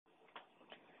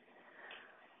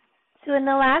So in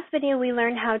the last video, we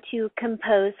learned how to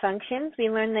compose functions. We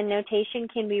learned the notation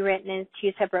can be written in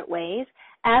two separate ways.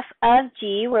 F of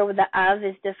g, where the of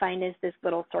is defined as this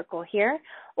little circle here,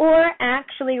 or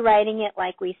actually writing it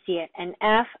like we see it, an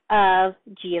f of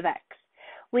g of x.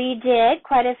 We did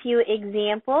quite a few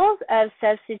examples of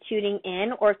substituting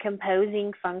in or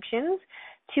composing functions,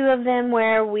 two of them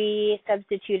where we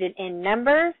substituted in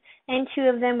numbers, and two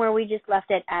of them where we just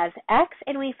left it as x,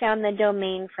 and we found the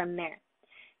domain from there.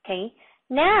 Okay,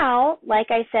 now, like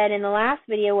I said in the last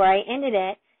video where I ended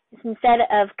it, instead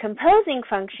of composing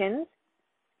functions,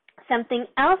 something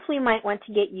else we might want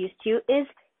to get used to is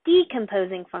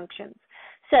decomposing functions.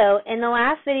 So in the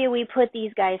last video we put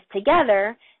these guys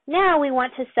together. Now we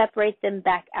want to separate them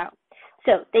back out.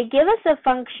 So they give us a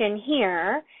function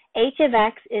here. H of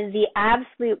x is the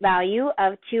absolute value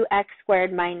of 2x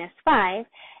squared minus 5.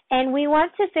 And we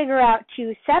want to figure out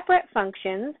two separate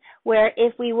functions where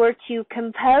if we were to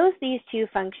compose these two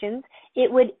functions, it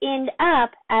would end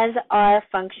up as our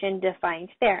function defined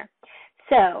there.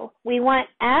 So we want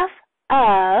f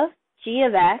of g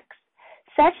of x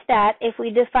such that if we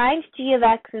defined g of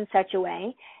x in such a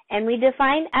way, and we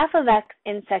defined f of x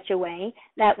in such a way,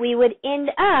 that we would end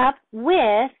up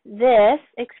with this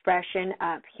expression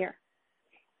up here.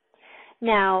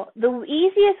 Now, the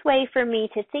easiest way for me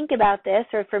to think about this,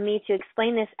 or for me to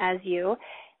explain this as you,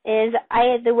 is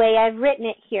the way I've written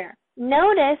it here.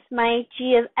 Notice my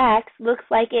g of x looks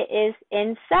like it is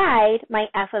inside my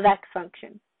f of x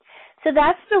function. So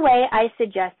that's the way I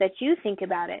suggest that you think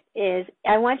about it, is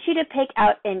I want you to pick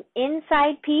out an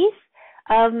inside piece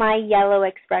of my yellow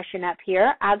expression up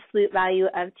here, absolute value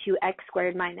of 2x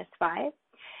squared minus 5.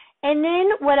 And then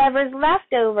whatever's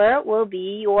left over will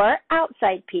be your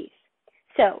outside piece.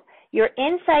 So your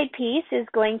inside piece is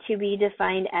going to be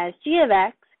defined as g of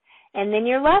x, and then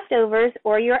your leftovers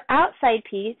or your outside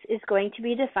piece is going to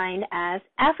be defined as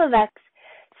f of x,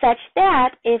 such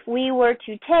that if we were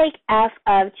to take f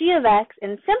of g of x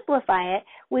and simplify it,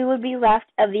 we would be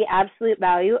left of the absolute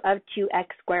value of 2x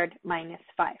squared minus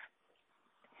 5.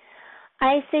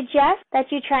 I suggest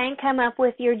that you try and come up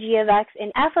with your g of x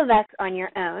and f of x on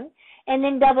your own, and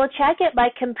then double check it by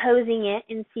composing it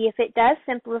and see if it does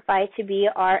simplify to be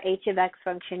our h of x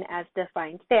function as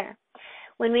defined there.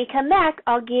 When we come back,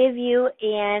 I'll give you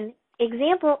an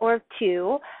example or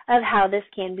two of how this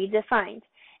can be defined.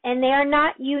 And they are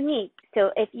not unique. So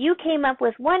if you came up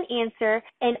with one answer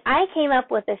and I came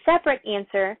up with a separate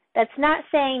answer, that's not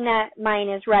saying that mine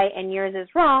is right and yours is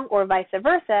wrong, or vice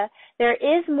versa. There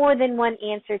is more than one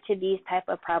answer to these type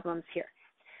of problems here.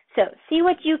 So see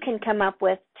what you can come up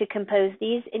with to compose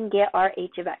these and get our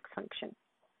h of x function.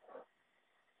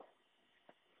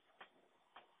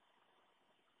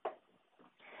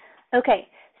 Okay,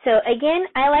 so again,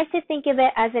 I like to think of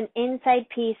it as an inside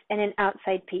piece and an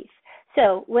outside piece.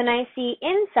 So when I see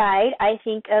inside, I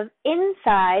think of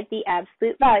inside the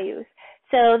absolute values.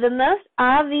 So the most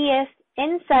obvious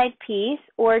inside piece,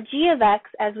 or g of x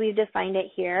as we've defined it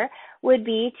here, would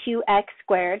be 2x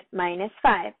squared minus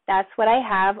 5. That's what I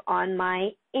have on my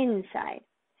inside.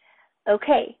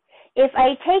 Okay, if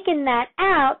I taken that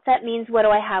out, that means what do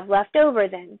I have left over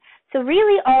then? So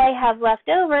really all I have left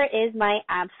over is my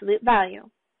absolute value.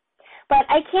 But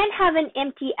I can't have an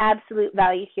empty absolute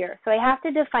value here, so I have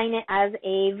to define it as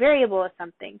a variable of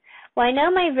something. Well, I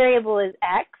know my variable is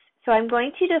x, so I'm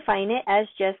going to define it as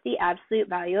just the absolute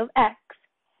value of x.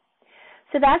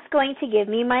 So that's going to give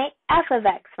me my f of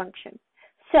x function.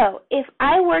 So if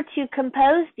I were to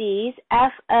compose these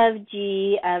f of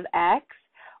g of x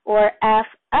or f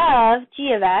of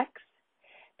g of x,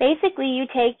 basically you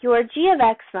take your g of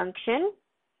x function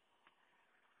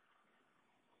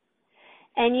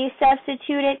and you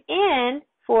substitute it in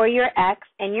for your x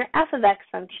and your f of x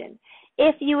function.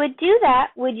 If you would do that,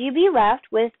 would you be left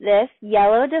with this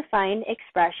yellow defined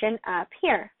expression up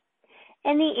here?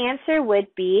 And the answer would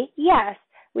be yes.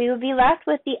 We would be left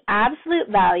with the absolute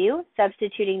value,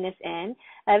 substituting this in,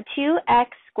 of 2x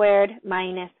squared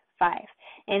minus 5.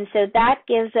 And so that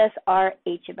gives us our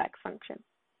h of x function.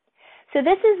 So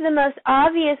this is the most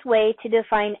obvious way to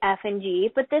define f and g,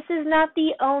 but this is not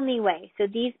the only way. So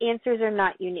these answers are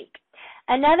not unique.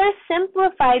 Another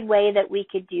simplified way that we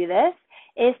could do this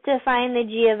is to find the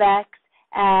g of x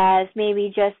as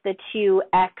maybe just the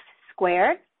 2x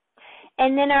squared.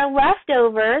 And then our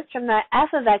leftovers from the f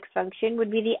of x function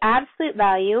would be the absolute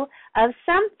value of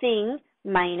something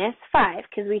minus 5,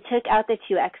 because we took out the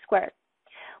 2x squared.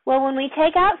 Well, when we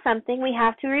take out something, we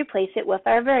have to replace it with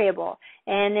our variable.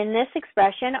 And in this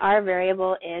expression, our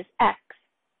variable is x.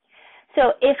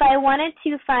 So if I wanted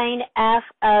to find f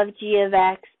of g of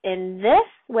x in this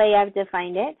way I've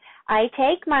defined it, I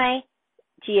take my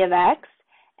g of x,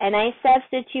 and I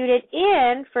substitute it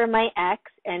in for my x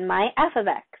and my f of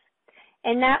x.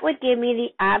 And that would give me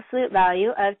the absolute value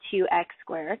of 2x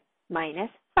squared minus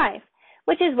 5,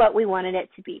 which is what we wanted it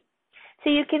to be. So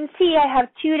you can see I have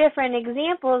two different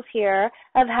examples here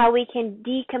of how we can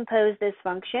decompose this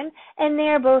function, and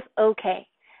they're both okay.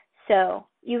 So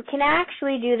you can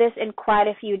actually do this in quite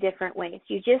a few different ways.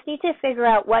 You just need to figure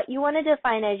out what you want to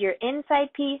define as your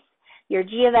inside piece, your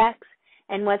g of x,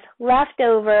 and what's left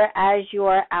over as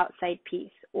your outside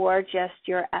piece, or just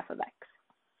your f of x.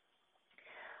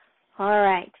 All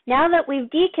right, now that we've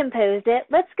decomposed it,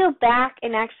 let's go back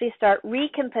and actually start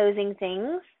recomposing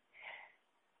things.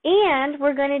 And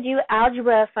we're going to do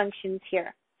algebra functions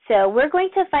here. So we're going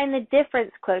to find the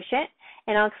difference quotient,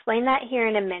 and I'll explain that here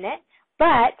in a minute.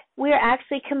 But we're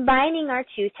actually combining our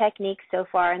two techniques so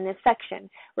far in this section.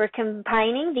 We're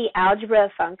combining the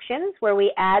algebra functions, where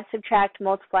we add, subtract,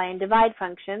 multiply, and divide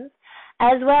functions,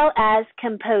 as well as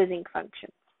composing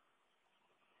functions.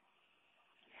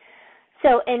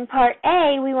 So in part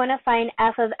A, we want to find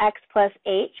f of x plus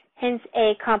h, hence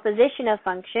a composition of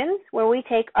functions, where we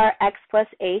take our x plus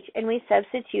h and we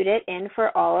substitute it in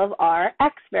for all of our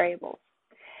x variables.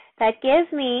 That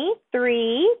gives me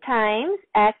 3 times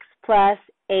x plus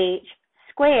h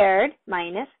squared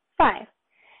minus 5.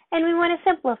 And we want to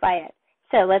simplify it.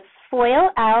 So let's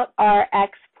FOIL out our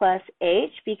x plus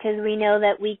h, because we know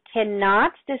that we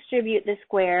cannot distribute the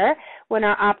square when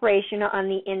our operation on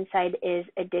the inside is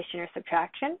addition or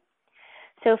subtraction.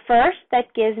 So first,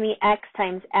 that gives me x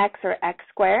times x, or x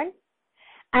squared.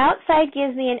 Outside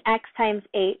gives me an x times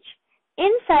h.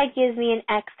 Inside gives me an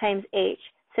x times h.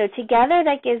 So together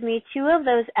that gives me 2 of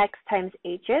those x times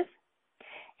h's.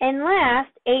 And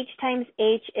last, h times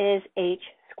h is h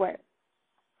squared.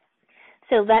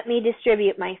 So let me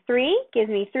distribute my 3, gives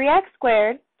me 3x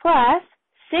squared plus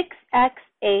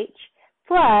 6xh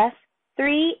plus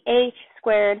 3h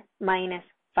squared minus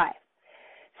 5.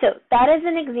 So that is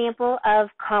an example of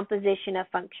composition of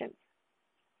functions.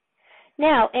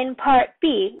 Now, in part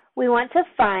B, we want to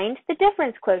find the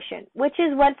difference quotient, which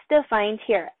is what's defined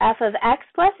here, f of x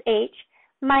plus h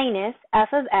minus f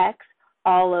of x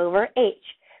all over h.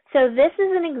 So this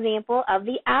is an example of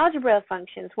the algebra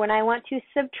functions when I want to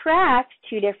subtract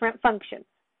two different functions.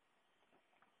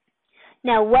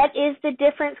 Now, what is the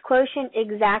difference quotient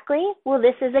exactly? Well,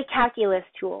 this is a calculus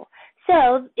tool.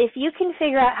 So if you can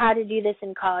figure out how to do this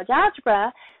in college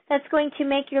algebra, that's going to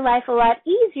make your life a lot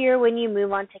easier when you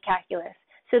move on to calculus.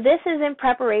 So this is in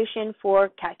preparation for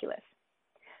calculus.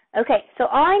 Okay, so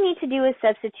all I need to do is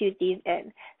substitute these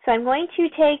in. So I'm going to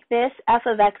take this f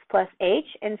of x plus h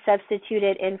and substitute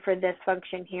it in for this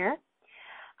function here.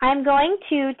 I'm going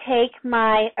to take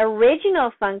my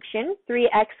original function,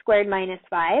 3x squared minus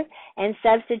 5, and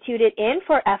substitute it in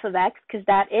for f of x, because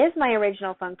that is my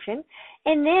original function,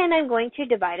 and then I'm going to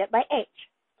divide it by h.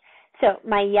 So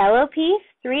my yellow piece,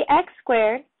 3x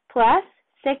squared plus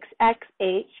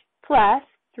 6xh plus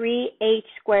 3h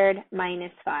squared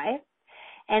minus 5.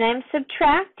 And I'm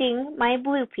subtracting my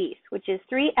blue piece, which is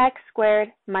 3x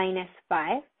squared minus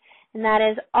 5, and that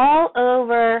is all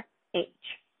over h.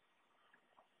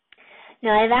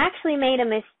 Now, I've actually made a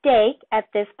mistake at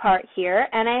this part here,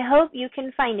 and I hope you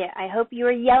can find it. I hope you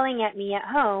are yelling at me at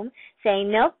home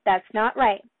saying, nope, that's not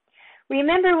right.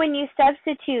 Remember, when you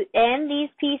substitute in these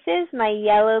pieces, my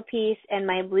yellow piece and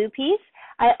my blue piece,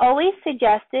 I always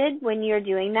suggested when you're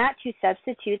doing that to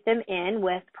substitute them in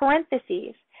with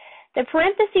parentheses. The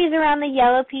parentheses around the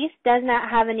yellow piece does not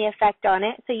have any effect on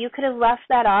it, so you could have left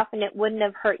that off and it wouldn't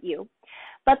have hurt you.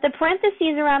 But the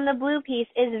parentheses around the blue piece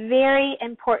is very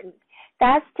important.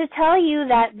 That's to tell you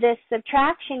that this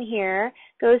subtraction here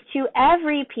goes to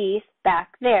every piece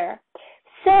back there.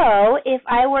 So if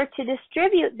I were to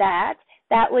distribute that,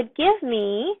 that would give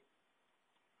me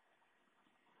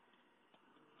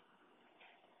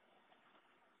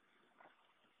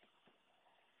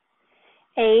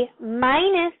a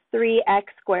minus 3x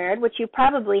squared, which you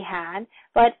probably had,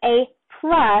 but a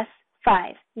plus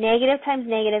 5. Negative times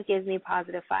negative gives me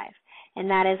positive 5, and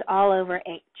that is all over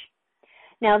h.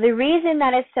 Now, the reason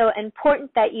that it's so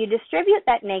important that you distribute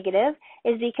that negative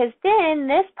is because then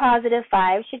this positive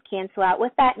 5 should cancel out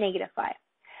with that negative 5.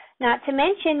 Not to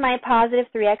mention my positive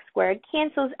 3x squared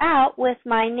cancels out with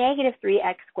my negative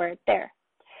 3x squared there.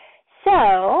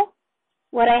 So,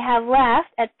 what I have left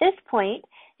at this point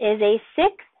is a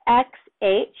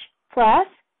 6xh plus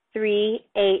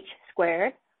 3h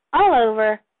squared all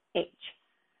over h.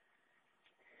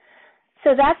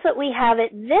 So that's what we have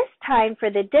at this time for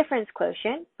the difference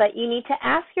quotient, but you need to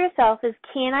ask yourself is,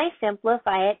 can I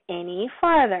simplify it any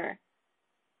farther?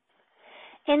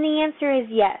 And the answer is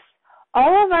yes.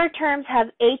 All of our terms have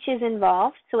h's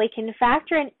involved, so we can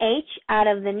factor an h out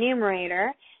of the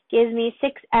numerator, gives me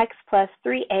 6x plus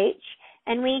 3h,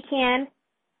 and we can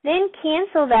then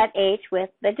cancel that h with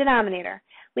the denominator.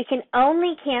 We can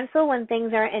only cancel when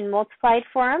things are in multiplied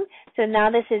form, so now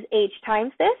this is h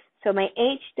times this, so my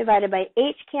h divided by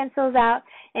h cancels out,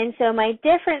 and so my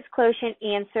difference quotient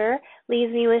answer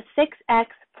leaves me with 6x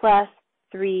plus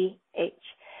 3h.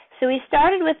 So we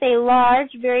started with a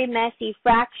large, very messy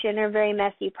fraction or very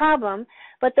messy problem,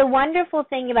 but the wonderful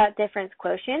thing about difference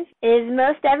quotients is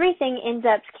most everything ends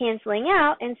up canceling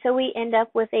out, and so we end up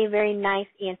with a very nice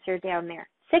answer down there,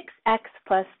 6x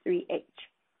plus 3h.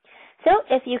 So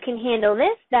if you can handle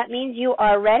this, that means you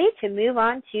are ready to move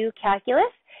on to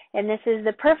calculus, and this is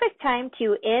the perfect time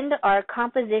to end our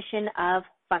composition of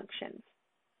functions.